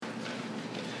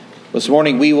This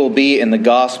morning we will be in the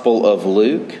Gospel of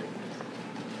Luke,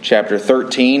 chapter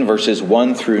 13, verses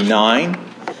 1 through 9.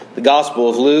 The Gospel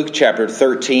of Luke, chapter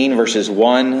 13, verses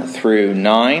 1 through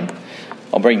 9.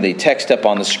 I'll bring the text up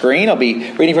on the screen. I'll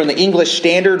be reading from the English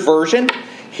Standard Version.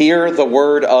 Hear the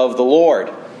word of the Lord.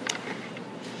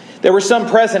 There were some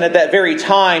present at that very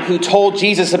time who told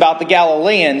Jesus about the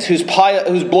Galileans whose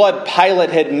blood Pilate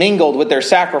had mingled with their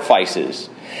sacrifices.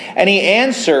 And he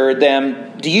answered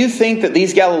them, "Do you think that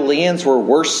these Galileans were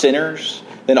worse sinners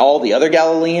than all the other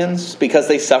Galileans because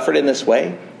they suffered in this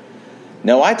way?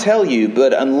 No, I tell you,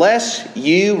 but unless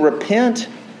you repent,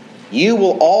 you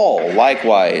will all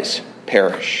likewise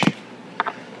perish.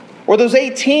 Or those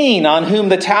 18 on whom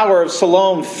the Tower of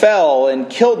Siloam fell and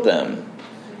killed them,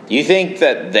 do you think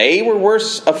that they were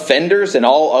worse offenders than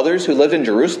all others who lived in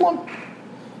Jerusalem?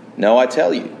 No, I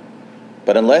tell you,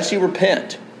 but unless you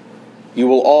repent, you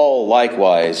will all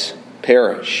likewise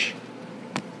perish."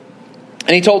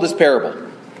 And he told this parable.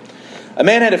 A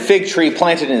man had a fig tree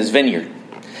planted in his vineyard,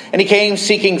 and he came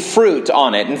seeking fruit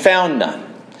on it and found none.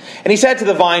 And he said to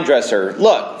the vine dresser,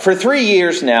 "Look, for 3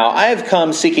 years now I have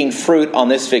come seeking fruit on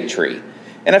this fig tree,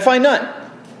 and I find none.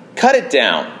 Cut it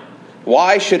down.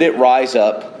 Why should it rise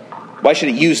up? Why should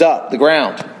it use up the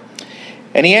ground?"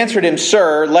 And he answered him,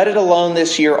 "Sir, let it alone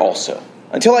this year also,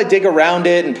 until I dig around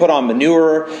it and put on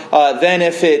manure. Then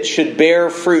if it should bear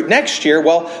fruit next year,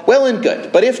 well and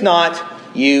good. But if not,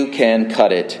 you can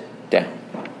cut it down."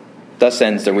 Thus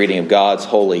ends the reading of God's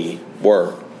holy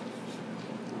word.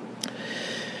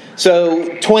 So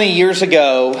 20 years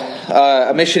ago,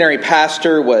 a missionary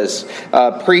pastor was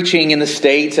preaching in the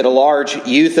States at a large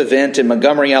youth event in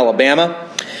Montgomery, Alabama.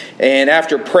 And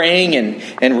after praying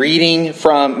and reading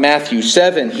from Matthew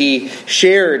 7, he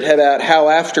shared about how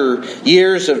after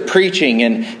years of preaching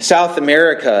in South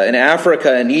America and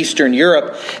Africa and Eastern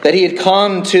Europe, that he had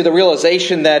come to the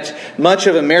realization that much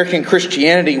of American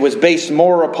Christianity was based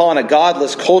more upon a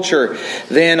godless culture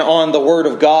than on the Word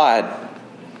of God.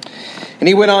 And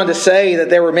he went on to say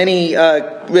that there were many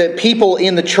people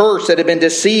in the church that had been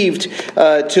deceived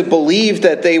to believe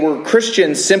that they were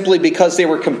Christians simply because they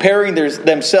were comparing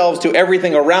themselves to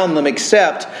everything around them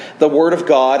except the Word of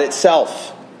God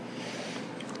itself.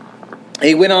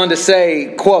 He went on to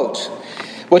say, quote,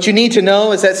 "What you need to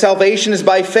know is that salvation is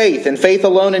by faith, and faith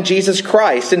alone in Jesus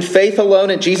Christ. And faith alone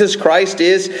in Jesus Christ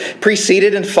is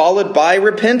preceded and followed by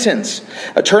repentance,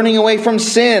 a turning away from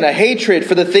sin, a hatred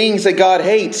for the things that God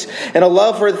hates, and a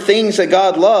love for the things that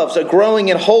God loves, a growing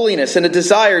in holiness, and a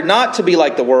desire not to be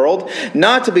like the world,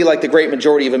 not to be like the great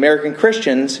majority of American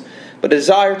Christians, but a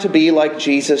desire to be like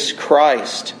Jesus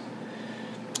Christ."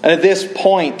 And at this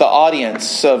point, the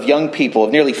audience of young people,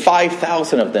 of nearly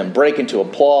 5,000 of them, break into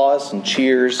applause and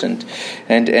cheers.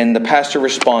 And the pastor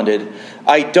responded,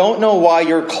 "I don't know why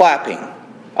you're clapping.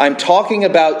 I'm talking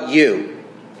about you.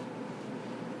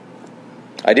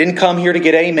 I didn't come here to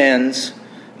get amens.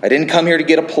 I didn't come here to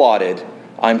get applauded.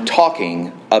 I'm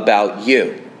talking about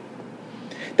you."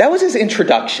 That was his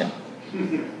introduction.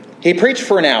 He preached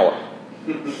for an hour.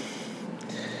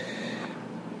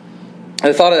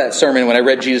 I thought of that sermon when I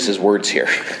read Jesus' words here.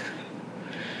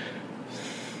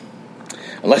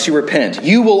 Unless you repent,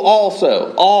 you will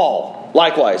also, all,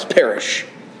 likewise, perish.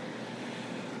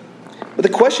 But the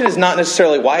question is not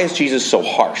necessarily, why is Jesus so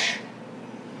harsh?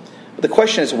 But the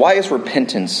question is, why is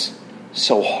repentance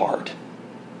so hard?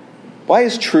 Why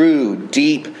is true,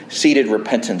 deep-seated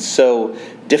repentance so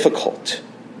difficult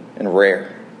and rare?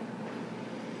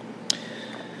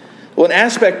 Well, an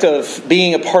aspect of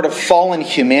being a part of fallen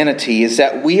humanity is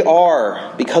that we are,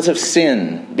 because of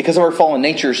sin, because of our fallen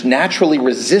natures, naturally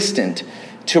resistant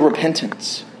to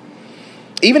repentance.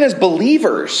 Even as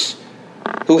believers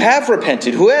who have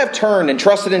repented, who have turned and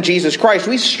trusted in Jesus Christ,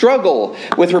 we struggle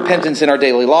with repentance in our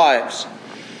daily lives.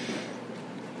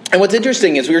 And what's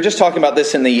interesting is, we were just talking about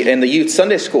this in the youth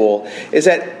Sunday school, is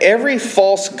that every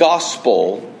false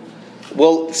gospel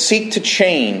will seek to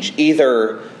change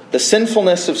either the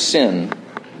sinfulness of sin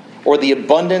or the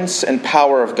abundance and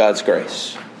power of God's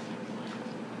grace.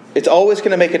 It's always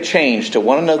going to make a change to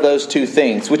one of those two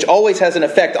things, which always has an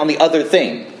effect on the other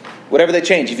thing. Whatever they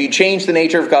change. If you change the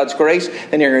nature of God's grace,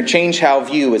 then you're going to change how the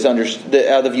view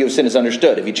of sin is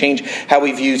understood. If you change how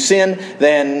we view sin,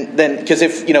 then because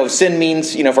if sin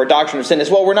means, if our doctrine of sin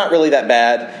is, well, we're not really that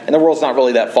bad and the world's not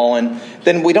really that fallen,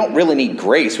 then we don't really need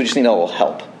grace. We just need a little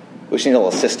help. We just need a little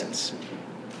assistance.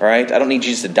 All right? I don't need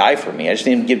Jesus to die for me. I just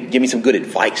need him to give me some good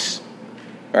advice.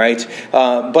 All right?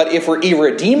 But if we're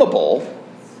irredeemable,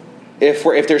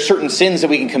 if there's certain sins that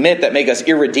we can commit that make us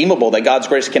irredeemable, that God's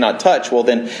grace cannot touch, well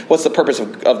then what's the purpose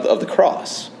of the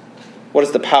cross? What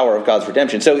is the power of God's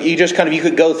redemption? So you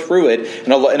could go through it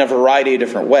in a variety of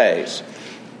different ways.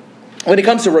 When it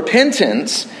comes to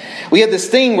repentance, we have this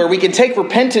thing where we can take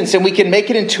repentance and we can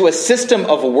make it into a system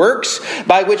of works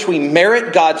by which we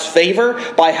merit God's favor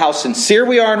by how sincere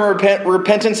we are in our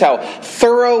repentance, how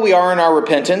thorough we are in our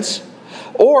repentance.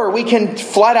 Or we can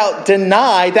flat out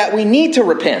deny that we need to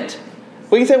repent.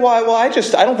 We can say, well, I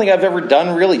don't think I've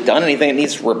ever really done anything that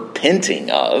needs repenting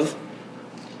of.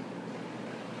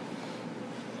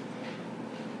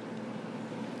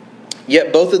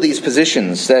 Yet both of these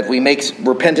positions, that we make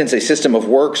repentance a system of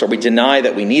works or we deny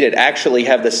that we need it, actually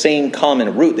have the same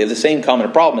common root. They have the same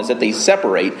common problem, is that they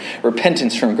separate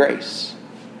repentance from grace.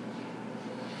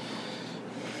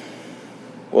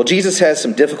 Well, Jesus has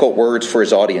some difficult words for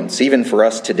his audience, even for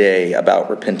us today, about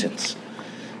repentance.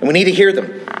 And we need to hear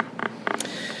them.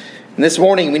 And this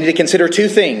morning, we need to consider two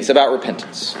things about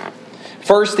repentance.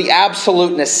 First, the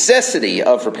absolute necessity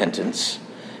of repentance.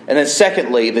 And then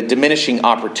secondly, the diminishing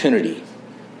opportunity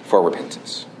for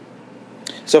repentance.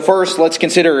 So first, let's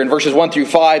consider in verses 1 through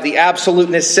 5 the absolute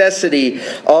necessity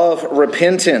of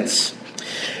repentance.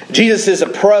 Jesus is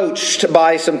approached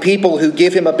by some people who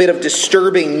give him a bit of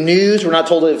disturbing news. We're not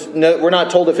told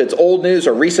if it's old news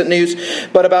or recent news,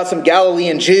 but about some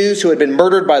Galilean Jews who had been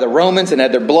murdered by the Romans and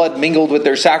had their blood mingled with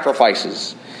their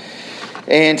sacrifices.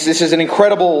 And this is an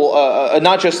incredible,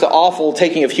 not just the awful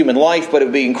taking of human life, but it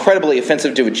would be incredibly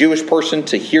offensive to a Jewish person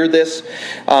to hear this.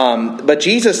 But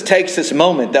Jesus takes this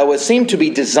moment that would seem to be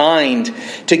designed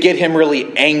to get him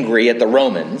really angry at the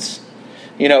Romans.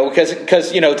 Because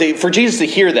for Jesus to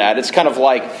hear that, it's kind of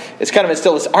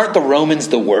instill this, aren't the Romans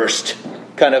the worst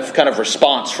kind of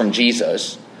response from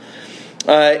Jesus.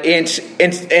 And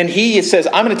he says,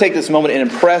 I'm going to take this moment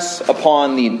and impress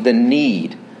upon the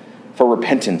need for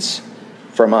repentance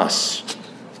from us,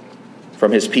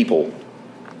 from his people.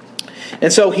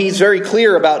 And so he's very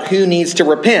clear about who needs to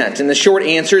repent. And the short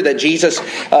answer that Jesus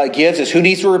gives is, who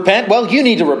needs to repent? Well, you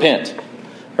need to repent.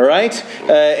 All right?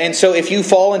 And so if you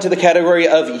fall into the category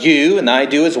of you, and I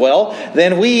do as well,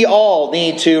 then we all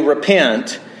need to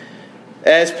repent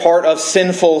as part of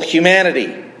sinful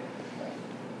humanity.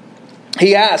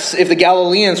 He asks if the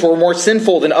Galileans were more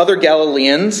sinful than other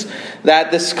Galileans,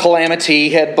 that this calamity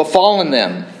had befallen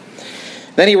them.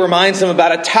 Then he reminds them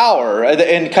about a tower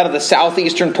in kind of the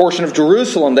southeastern portion of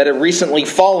Jerusalem that had recently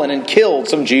fallen and killed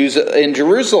some Jews in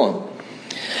Jerusalem.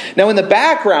 Now, in the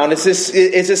background is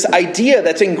this idea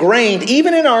that's ingrained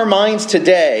even in our minds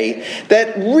today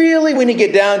that really, when you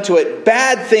get down to it,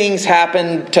 bad things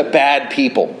happen to bad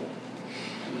people.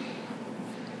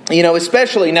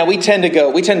 Especially now we tend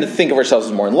to think of ourselves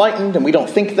as more enlightened, and we don't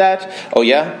think that. Oh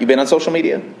yeah, you've been on social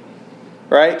media,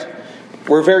 right?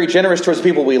 We're very generous towards the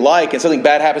people we like, and something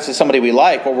bad happens to somebody we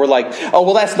like, well, we're like, oh,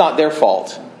 well, that's not their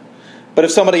fault. But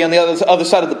if somebody on the other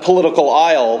side of the political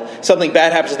aisle, something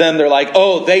bad happens to them, they're like,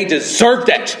 oh, they deserved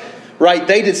it, right?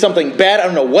 They did something bad. I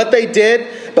don't know what they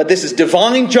did, but this is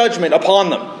divine judgment upon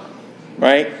them,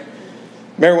 right?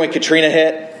 Remember when Katrina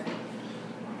hit?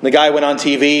 The guy went on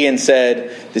TV and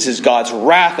said, this is God's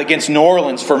wrath against New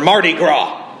Orleans for Mardi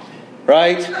Gras,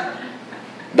 right?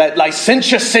 That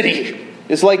licentious city.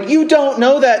 It's like, you don't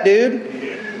know that,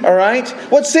 dude. All right?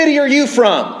 What city are you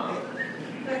from?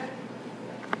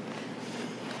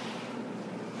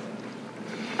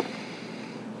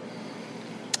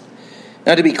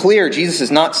 Now, to be clear, Jesus is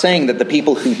not saying that the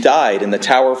people who died in the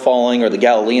tower falling or the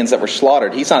Galileans that were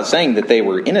slaughtered, he's not saying that they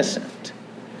were innocent.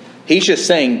 He's just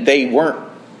saying they weren't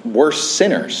worse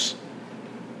sinners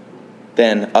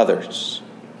than others.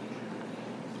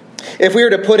 If we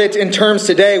were to put it in terms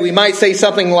today, we might say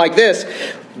something like this.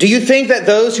 Do you think that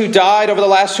those who died over the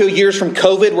last few years from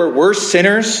COVID were worse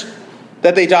sinners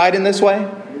that they died in this way?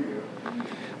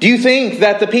 Do you think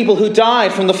that the people who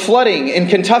died from the flooding in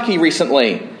Kentucky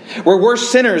recently were worse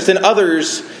sinners than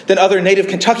other native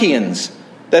Kentuckians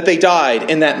that they died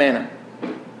in that manner?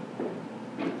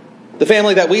 The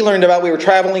family that we learned about, we were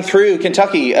traveling through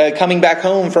Kentucky, coming back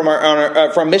home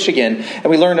from Michigan, and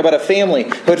we learned about a family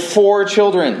who had 4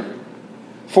 children,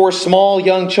 4 small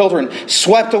young children,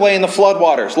 swept away in the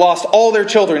floodwaters, lost all their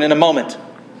children in a moment.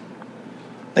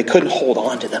 They couldn't hold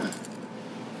on to them.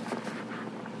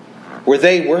 Were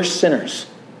they worse sinners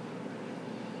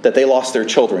that they lost their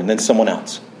children than someone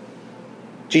else?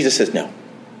 Jesus says no.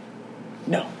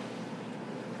 No.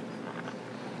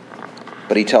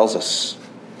 But he tells us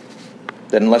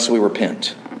that unless we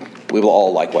repent, we will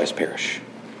all likewise perish.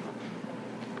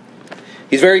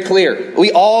 He's very clear.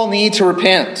 We all need to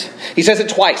repent. He says it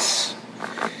twice.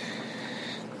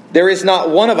 There is not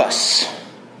one of us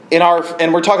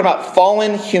and we're talking about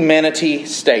fallen humanity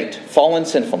state, fallen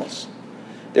sinfulness.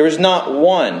 There is not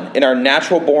one in our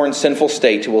natural-born sinful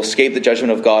state who will escape the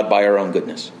judgment of God by our own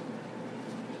goodness.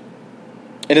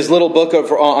 In his little book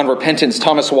on repentance,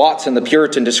 Thomas Watson, the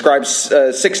Puritan, describes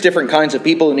 6 different kinds of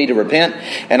people who need to repent,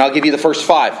 and I'll give you the first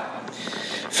 5.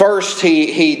 First,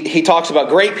 he talks about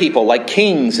great people like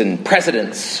kings and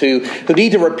presidents who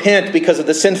need to repent because of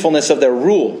the sinfulness of their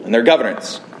rule and their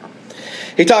governance.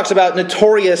 He talks about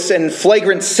notorious and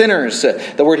flagrant sinners.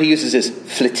 The word he uses is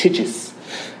flitigious,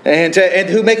 and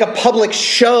who make a public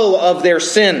show of their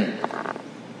sin.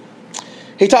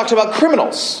 He talks about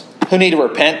criminals who need to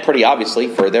repent, pretty obviously,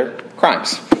 for their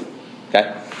crimes.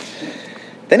 Okay.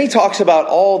 Then he talks about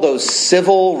all those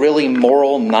civil, really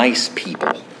moral, nice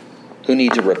people who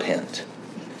need to repent.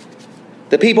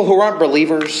 The people who aren't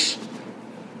believers,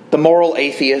 the moral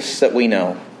atheists that we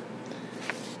know.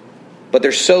 But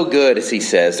they're so good, as he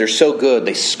says, they're so good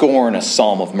they scorn a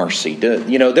psalm of mercy.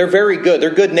 You know, they're very good. They're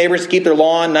good neighbors to keep their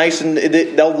lawn nice, and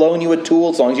they'll loan you a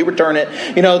tool as long as you return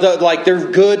it. You know, they're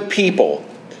good people,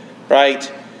 right?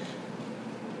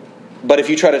 But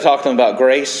if you try to talk to them about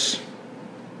grace,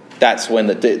 that's when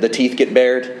the teeth get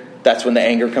bared. That's when the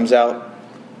anger comes out.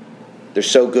 They're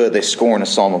so good they scorn a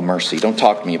psalm of mercy. Don't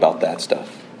talk to me about that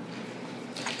stuff.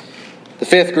 The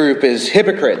 5th group is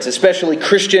hypocrites, especially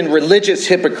Christian religious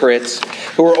hypocrites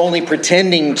who are only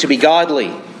pretending to be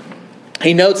godly.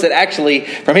 He notes that actually,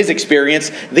 from his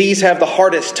experience, these have the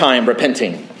hardest time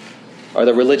repenting, are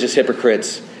the religious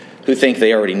hypocrites who think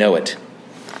they already know it.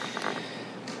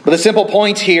 But the simple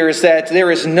point here is that there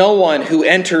is no one who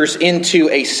enters into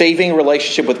a saving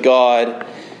relationship with God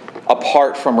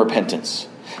apart from repentance.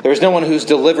 There is no one who's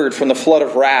delivered from the flood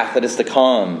of wrath that is to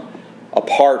come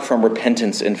apart from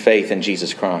repentance and faith in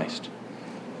Jesus Christ.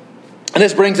 And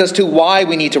this brings us to why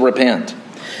we need to repent.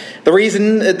 The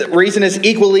reason is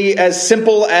equally as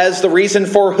simple as the reason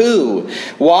for who.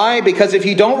 Why? Because if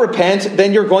you don't repent,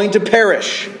 then you're going to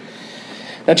perish.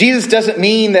 Now, Jesus doesn't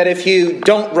mean that if you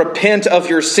don't repent of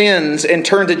your sins and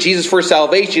turn to Jesus for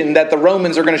salvation, that the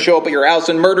Romans are going to show up at your house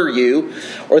and murder you,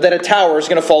 or that a tower is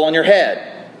going to fall on your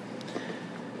head.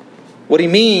 What he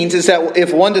means is that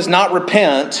if one does not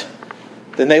repent,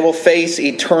 then they will face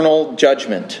eternal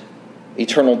judgment,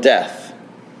 eternal death.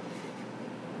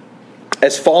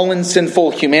 As fallen,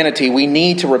 sinful humanity, we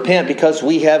need to repent because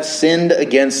we have sinned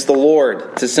against the Lord.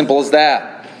 It's as simple as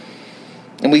that.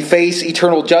 And we face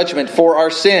eternal judgment for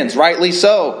our sins, rightly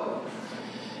so.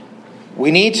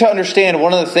 We need to understand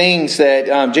one of the things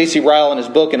that J.C. Ryle in his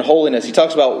book In Holiness, he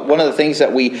talks about one of the things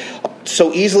that we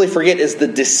so easily forget is the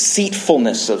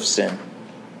deceitfulness of sin.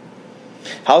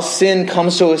 How sin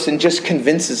comes to us and just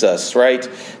convinces us, right,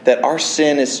 that our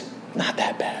sin is not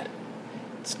that bad.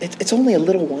 It's only a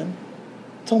little one.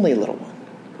 It's only a little one.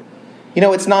 You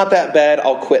know, it's not that bad.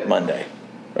 I'll quit Monday,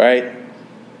 right?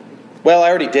 Well, I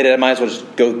already did it. I might as well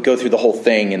just go through the whole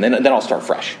thing, and then I'll start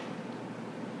fresh.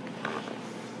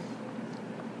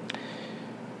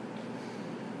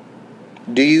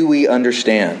 Do we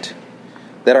understand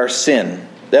that our sin,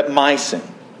 that my sin,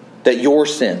 that your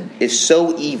sin is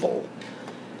so evil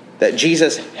that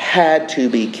Jesus had to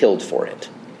be killed for it,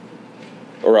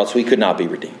 or else we could not be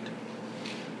redeemed?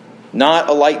 Not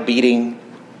a light beating,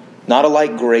 not a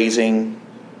light grazing,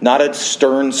 not a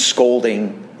stern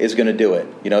scolding is going to do it.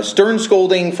 You know, stern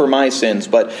scolding for my sins,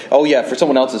 but oh yeah, for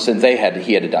someone else's sins he had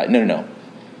to die. No.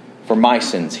 For my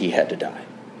sins he had to die.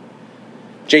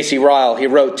 J.C. Ryle, he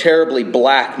wrote, "Terribly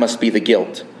black must be the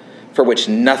guilt for which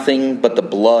nothing but the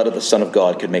blood of the Son of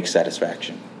God could make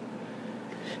satisfaction.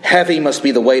 Heavy must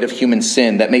be the weight of human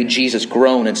sin that made Jesus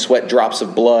groan and sweat drops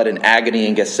of blood in agony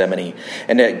in Gethsemane,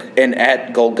 and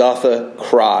at Golgotha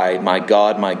cry, my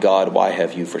God, why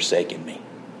have you forsaken me?"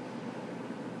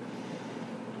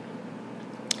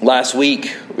 Last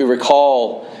week, we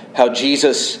recall how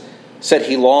Jesus said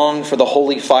he longed for the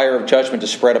holy fire of judgment to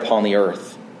spread upon the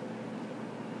earth.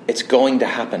 It's going to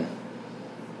happen.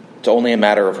 It's only a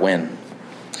matter of when.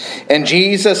 And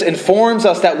Jesus informs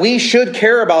us that we should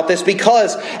care about this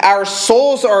because our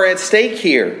souls are at stake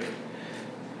here.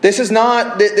 This is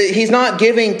not, he's not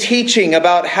giving teaching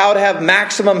about how to have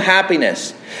maximum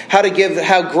happiness, how to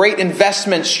have great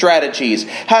investment strategies,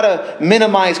 how to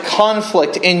minimize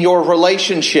conflict in your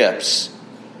relationships.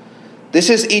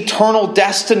 This is eternal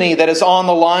destiny that is on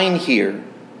the line here.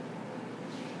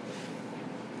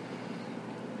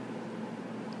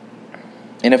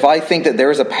 And if I think that there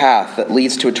is a path that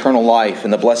leads to eternal life in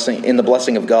the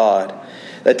blessing of God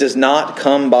that does not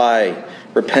come by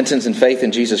repentance and faith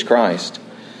in Jesus Christ,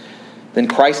 then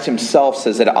Christ himself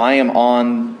says that I am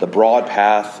on the broad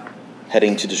path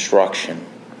heading to destruction.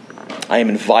 I am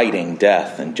inviting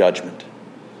death and judgment.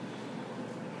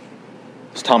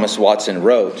 As Thomas Watson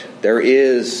wrote, there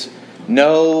is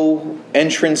no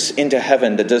entrance into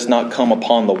heaven that does not come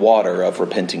upon the water of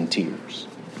repenting tears.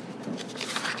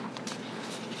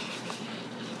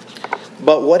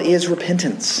 But what is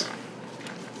repentance?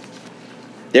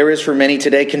 There is for many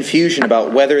today confusion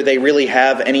about whether they really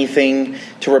have anything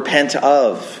to repent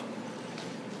of.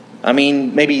 I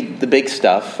mean, maybe the big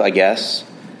stuff, I guess.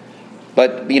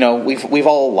 But, we've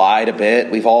all lied a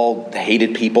bit. We've all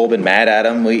hated people, been mad at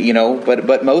them,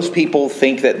 But most people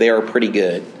think that they are pretty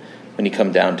good when you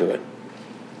come down to it.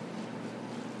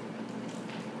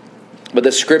 But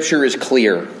the Scripture is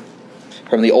clear,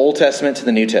 from the Old Testament to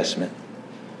the New Testament,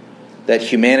 that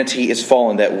humanity is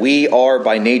fallen, that we are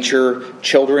by nature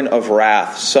children of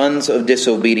wrath, sons of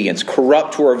disobedience,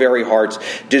 corrupt to our very hearts,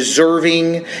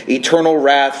 deserving eternal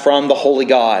wrath from the holy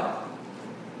God.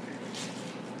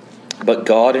 But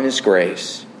God in His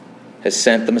grace has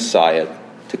sent the Messiah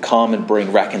to come and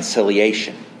bring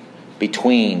reconciliation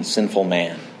between sinful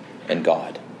man and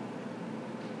God.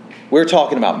 We're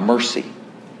talking about mercy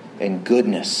and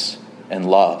goodness and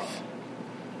love.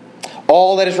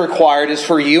 All that is required is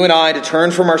for you and I to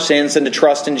turn from our sins and to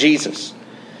trust in Jesus.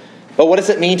 But what does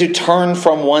it mean to turn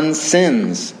from one's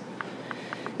sins?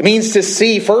 It means to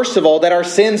see, first of all, that our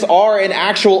sins are an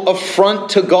actual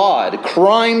affront to God,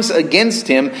 crimes against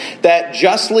Him that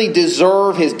justly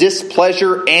deserve His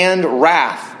displeasure and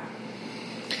wrath.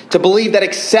 To believe that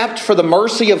except for the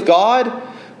mercy of God,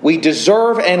 we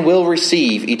deserve and will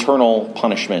receive eternal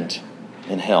punishment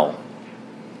in hell.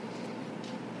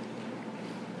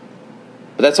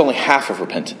 But that's only half of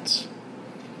repentance.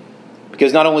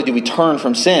 Because not only do we turn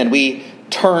from sin, we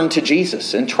turn to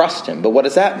Jesus and trust Him. But what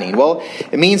does that mean? Well,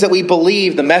 it means that we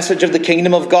believe the message of the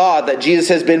kingdom of God that Jesus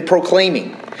has been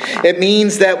proclaiming. It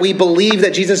means that we believe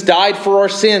that Jesus died for our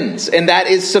sins, and that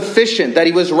is sufficient, that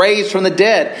He was raised from the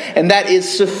dead, and that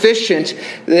is sufficient,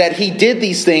 that He did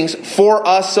these things for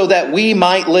us so that we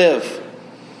might live.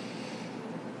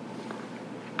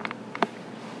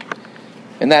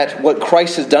 And that what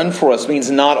Christ has done for us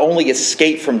means not only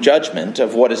escape from judgment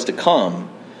of what is to come,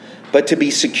 but to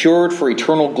be secured for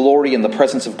eternal glory in the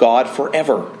presence of God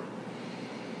forever.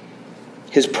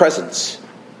 His presence,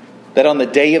 that on the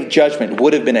day of judgment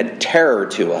would have been a terror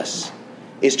to us,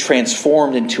 is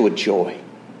transformed into a joy,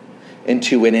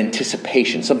 into an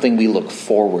anticipation, something we look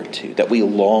forward to, that we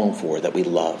long for, that we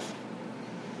love.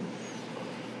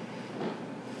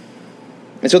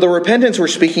 And so the repentance we're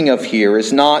speaking of here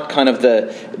is not kind of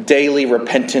the daily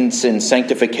repentance and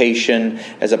sanctification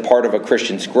as a part of a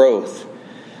Christian's growth.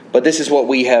 But this is what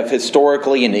we have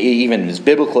historically and even is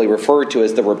biblically referred to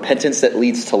as the repentance that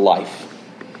leads to life.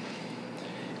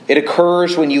 It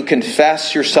occurs when you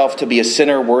confess yourself to be a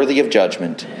sinner worthy of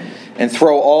judgment and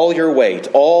throw all your weight,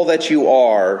 all that you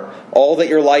are, all that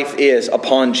your life is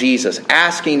upon Jesus,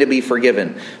 asking to be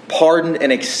forgiven, pardoned,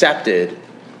 and accepted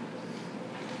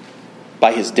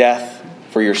by His death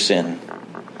for your sin.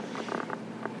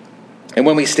 And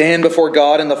when we stand before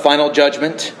God in the final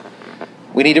judgment,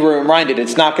 we need to be reminded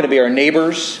it's not going to be our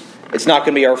neighbors, it's not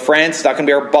going to be our friends, it's not going to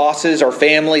be our bosses, our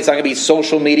family, it's not going to be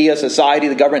social media, society,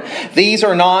 the government. These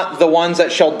are not the ones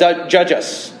that shall judge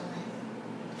us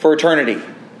for eternity.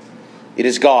 It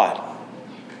is God.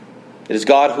 It is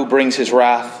God who brings His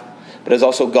wrath, but it is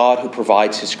also God who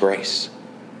provides His grace,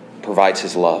 provides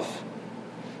His love.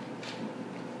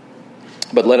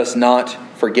 But let us not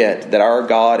forget that our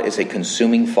God is a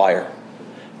consuming fire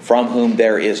from whom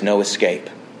there is no escape,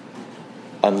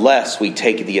 unless we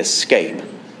take the escape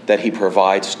that He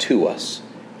provides to us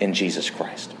in Jesus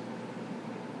Christ.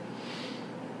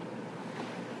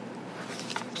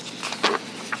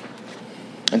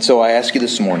 And so I ask you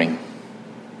this morning,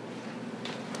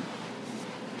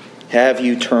 have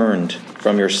you turned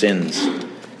from your sins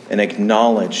and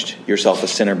acknowledged yourself a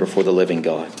sinner before the living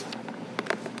God?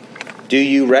 Do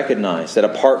you recognize that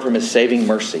apart from His saving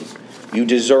mercy, you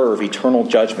deserve eternal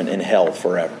judgment in hell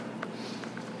forever?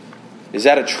 Is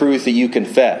that a truth that you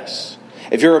confess?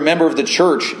 If you're a member of the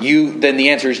church, then the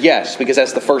answer is yes, because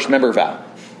that's the first member vow.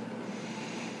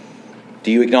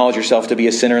 Do you acknowledge yourself to be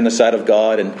a sinner in the sight of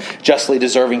God and justly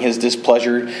deserving His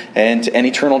displeasure and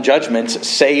eternal judgment,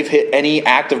 save any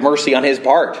act of mercy on His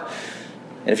part?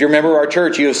 And if you're a member of our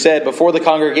church, you have said before the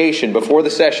congregation, before the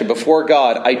session, before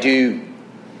God, I do.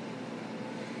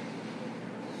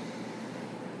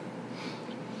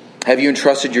 Have you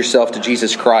entrusted yourself to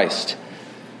Jesus Christ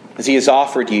as He has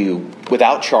offered you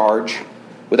without charge,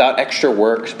 without extra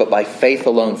works, but by faith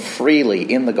alone,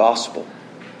 freely in the gospel?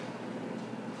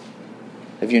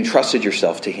 Have you entrusted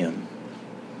yourself to Him?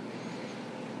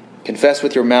 Confess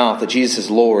with your mouth that Jesus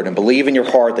is Lord and believe in your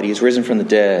heart that He has risen from the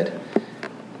dead,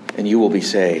 and you will be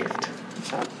saved.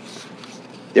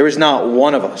 There is not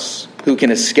one of us who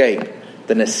can escape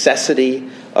the necessity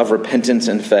of repentance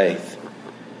and faith.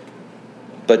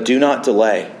 But do not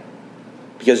delay,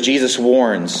 because Jesus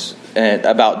warns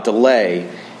about delay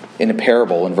in a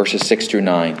parable in verses 6 through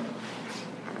 9.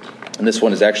 And this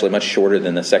one is actually much shorter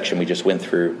than the section we just went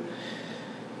through,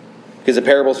 because the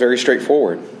parable is very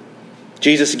straightforward.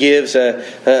 Jesus gives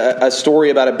a story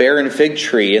about a barren fig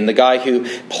tree and the guy who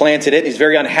planted it. He's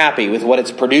very unhappy with what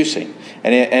it's producing.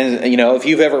 And you know, if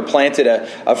you've ever planted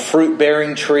a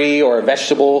fruit-bearing tree or a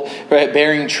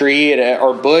vegetable-bearing tree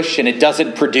or bush and it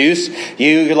doesn't produce,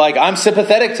 you're like, I'm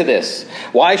sympathetic to this.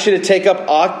 Why should it take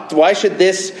up? Why should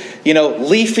this,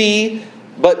 leafy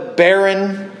but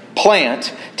barren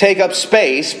plant take up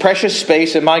precious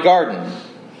space in my garden?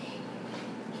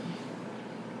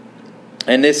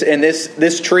 And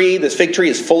this tree, this fig tree,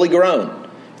 is fully grown.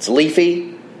 It's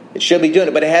leafy. It should be doing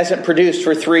it, but it hasn't produced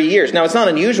for 3 years. Now, it's not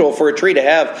unusual for a tree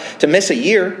to miss a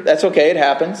year. That's okay, it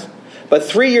happens. But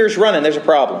 3 years running, there's a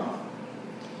problem.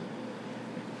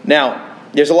 Now,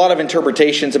 there's a lot of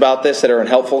interpretations about this that are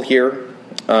unhelpful here.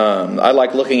 I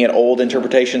like looking at old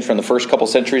interpretations from the first couple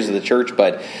centuries of the church,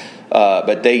 but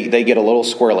they get a little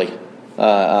squirrely.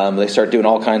 They start doing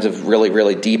all kinds of really,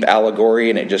 really deep allegory,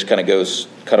 and it just kind of goes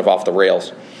off the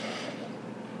rails.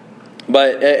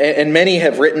 But and many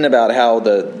have written about how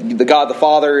the God the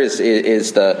Father is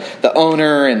the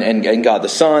owner, and God the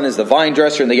Son is the vine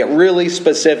dresser, and they get really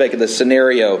specific in the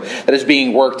scenario that is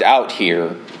being worked out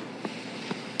here.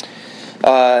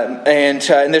 And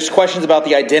there's questions about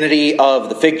the identity of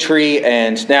the fig tree,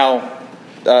 and now.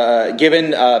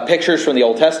 Given pictures from the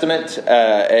Old Testament,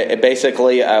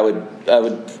 basically, I would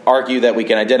argue that we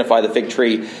can identify the fig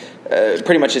tree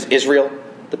pretty much as Israel,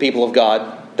 the people of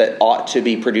God that ought to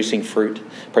be producing fruit,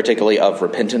 particularly of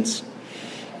repentance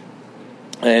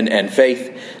and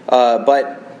faith.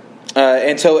 But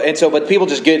people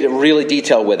just get really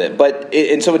detailed with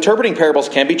it. So interpreting parables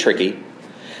can be tricky.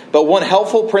 But one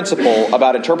helpful principle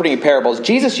about interpreting parables,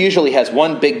 Jesus usually has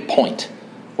one big point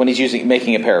when he's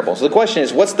making a parable. So the question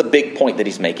is, what's the big point that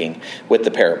he's making with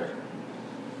the parable?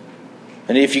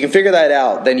 And if you can figure that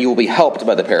out, then you will be helped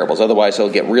by the parables. Otherwise,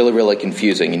 it'll get really, really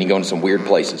confusing, and you go into some weird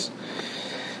places.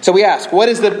 So we ask, what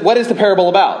is the parable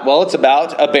about? Well, it's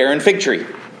about a barren fig tree.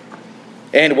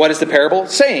 And what is the parable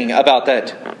saying about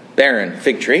that barren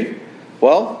fig tree?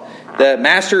 Well, the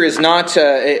master is not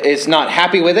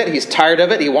happy with it. He's tired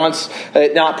of it. He wants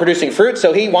it not producing fruit,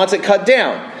 so he wants it cut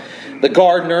down. The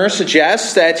gardener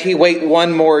suggests that he wait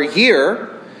 1 more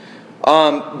year.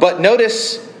 But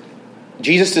notice,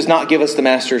 Jesus does not give us the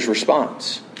master's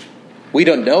response. We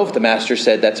don't know if the master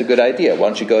said, that's a good idea, why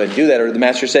don't you go ahead and do that? Or the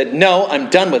master said, no, I'm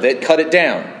done with it, cut it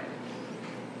down.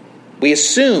 We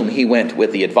assume he went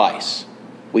with the advice.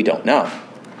 We don't know.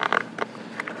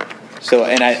 So,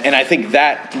 and I think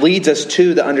that leads us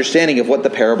to the understanding of what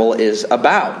the parable is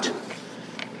about.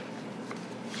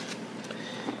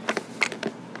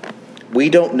 We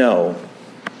don't know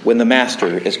when the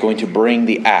master is going to bring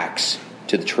the axe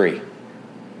to the tree.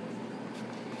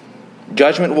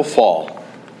 Judgment will fall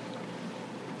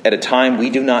at a time we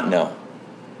do not know.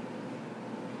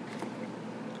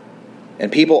 And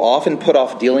people often put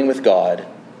off dealing with God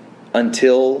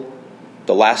until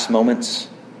the last moments,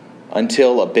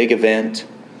 until a big event,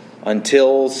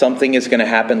 until something is going to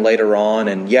happen later on.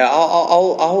 And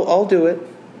I'll do it.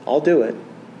 I'll do it.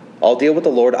 I'll deal with the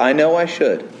Lord. I know I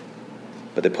should.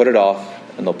 But they put it off,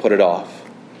 and they'll put it off.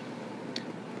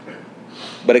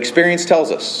 But experience tells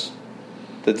us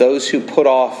that those who put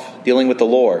off dealing with the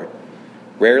Lord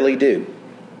rarely do.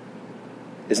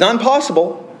 It's not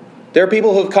impossible. There are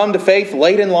people who have come to faith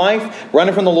late in life,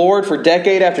 running from the Lord for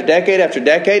decade after decade after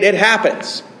decade. It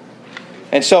happens.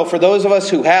 And so for those of us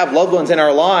who have loved ones in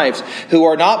our lives who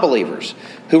are not believers,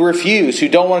 who refuse, who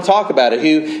don't want to talk about it,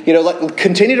 who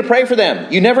continue to pray for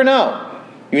them. You never know.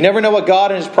 You never know what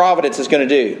God in His providence is going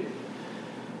to do.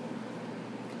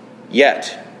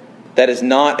 Yet, that is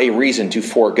not a reason to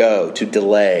forego, to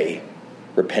delay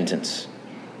repentance,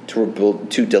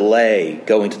 to delay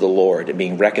going to the Lord and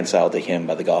being reconciled to Him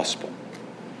by the gospel.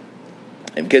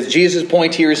 And because Jesus'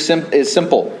 point here is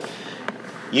simple.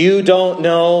 You don't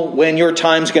know when your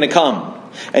time's going to come.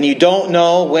 And you don't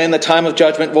know when the time of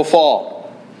judgment will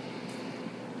fall.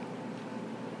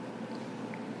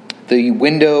 The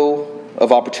window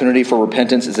of opportunity for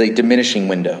repentance is a diminishing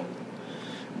window.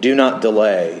 Do not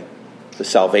delay the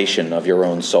salvation of your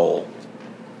own soul.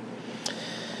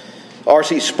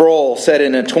 R.C. Sproul said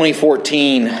in a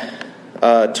 2014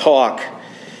 talk,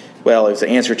 well, it was an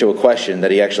answer to a question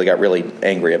that he actually got really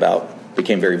angry about.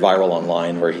 became very viral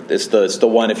online. Where it's the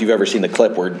one, if you've ever seen the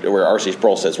clip where R.C.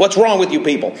 Sproul says, "What's wrong with you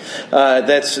people?"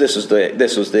 This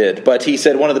was it. But he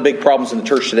said one of the big problems in the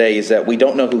church today is that we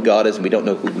don't know who God is and we don't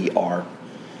know who we are.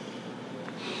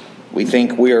 We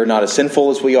think we are not as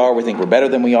sinful as we are. We think we're better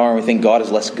than we are. We think God is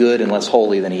less good and less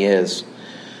holy than He is.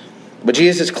 But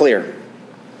Jesus is clear.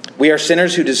 We are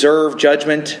sinners who deserve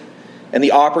judgment, and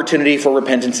the opportunity for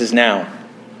repentance is now.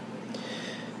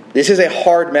 This is a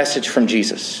hard message from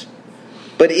Jesus,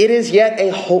 but it is yet a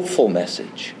hopeful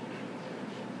message.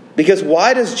 Because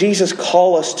why does Jesus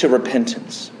call us to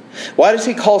repentance? Why does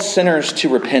He call sinners to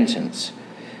repentance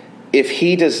if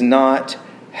He does not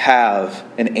have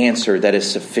an answer that is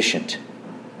sufficient?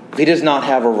 If He does not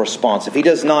have a response, if He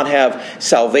does not have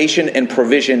salvation and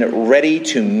provision ready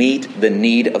to meet the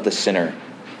need of the sinner?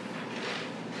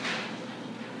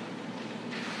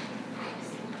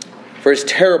 For as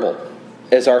terrible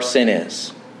as our sin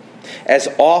is, as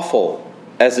awful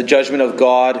as the judgment of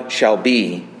God shall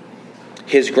be,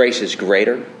 His grace is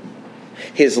greater,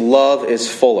 His love is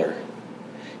fuller,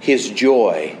 His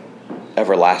joy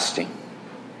everlasting.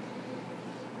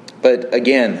 But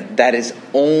again, that is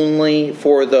only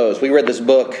for those. We read this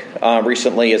book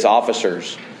recently as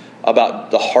officers about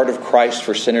the heart of Christ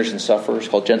for sinners and sufferers,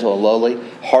 called Gentle and Lowly.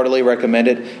 Heartily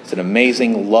recommended. It's an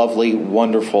amazing, lovely,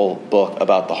 wonderful book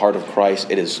about the heart of Christ.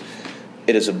 It is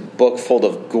a book full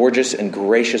of gorgeous and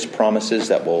gracious promises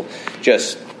that will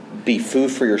just be food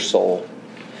for your soul.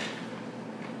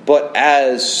 But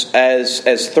as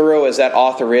thorough as that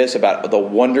author is about the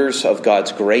wonders of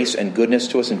God's grace and goodness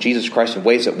to us in Jesus Christ in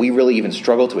ways that we really even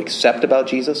struggle to accept about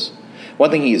Jesus, one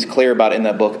thing he is clear about in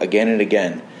that book again and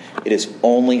again: it is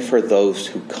only for those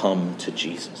who come to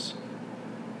Jesus.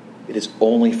 It is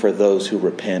only for those who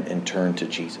repent and turn to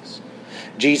Jesus.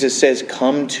 Jesus says,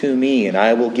 "Come to me and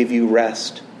I will give you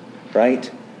rest." Right?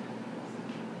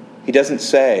 He doesn't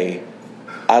say,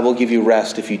 "I will give you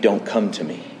rest if you don't come to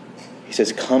me." He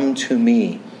says, "Come to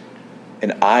me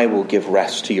and I will give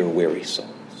rest to your weary souls."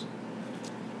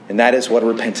 And that is what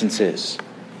repentance is.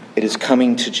 It is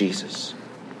coming to Jesus.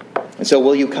 And so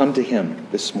will you come to Him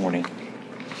this morning?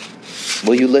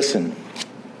 Will you listen?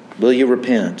 Will you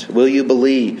repent? Will you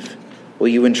believe? Will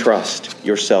you entrust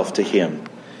yourself to Him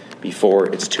before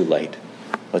it's too late?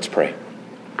 Let's pray.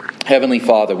 Heavenly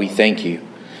Father, we thank you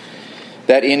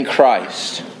that in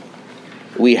Christ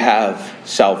we have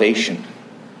salvation,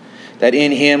 that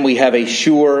in Him we have a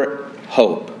sure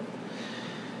hope.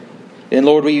 And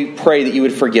Lord, we pray that you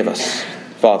would forgive us,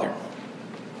 Father.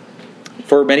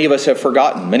 For many of us have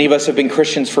forgotten. Many of us have been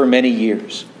Christians for many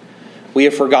years. We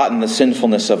have forgotten the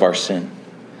sinfulness of our sin.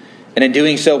 And in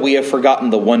doing so, we have forgotten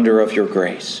the wonder of your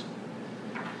grace.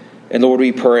 And Lord,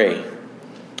 we pray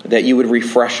that you would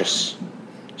refresh us,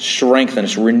 strengthen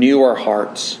us, renew our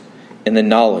hearts in the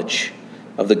knowledge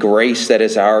of the grace that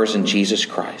is ours in Jesus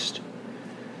Christ.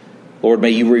 Lord,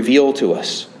 may you reveal to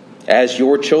us, as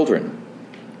your children,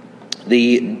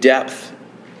 the depth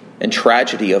and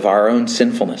tragedy of our own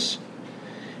sinfulness,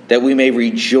 that we may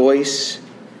rejoice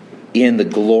in the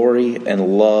glory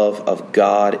and love of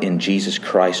God in Jesus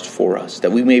Christ for us,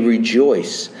 that we may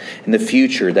rejoice in the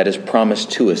future that is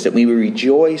promised to us, that we may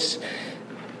rejoice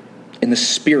in the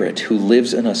Spirit who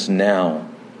lives in us now,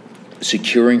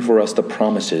 securing for us the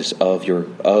promises of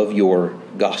your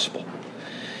gospel.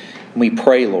 We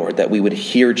pray, Lord, that we would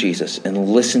hear Jesus and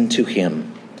listen to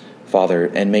Him,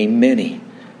 Father, and may many,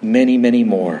 many, many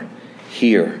more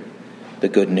hear the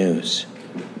good news,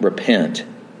 repent,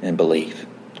 and believe.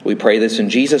 We pray this in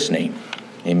Jesus' name.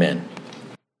 Amen.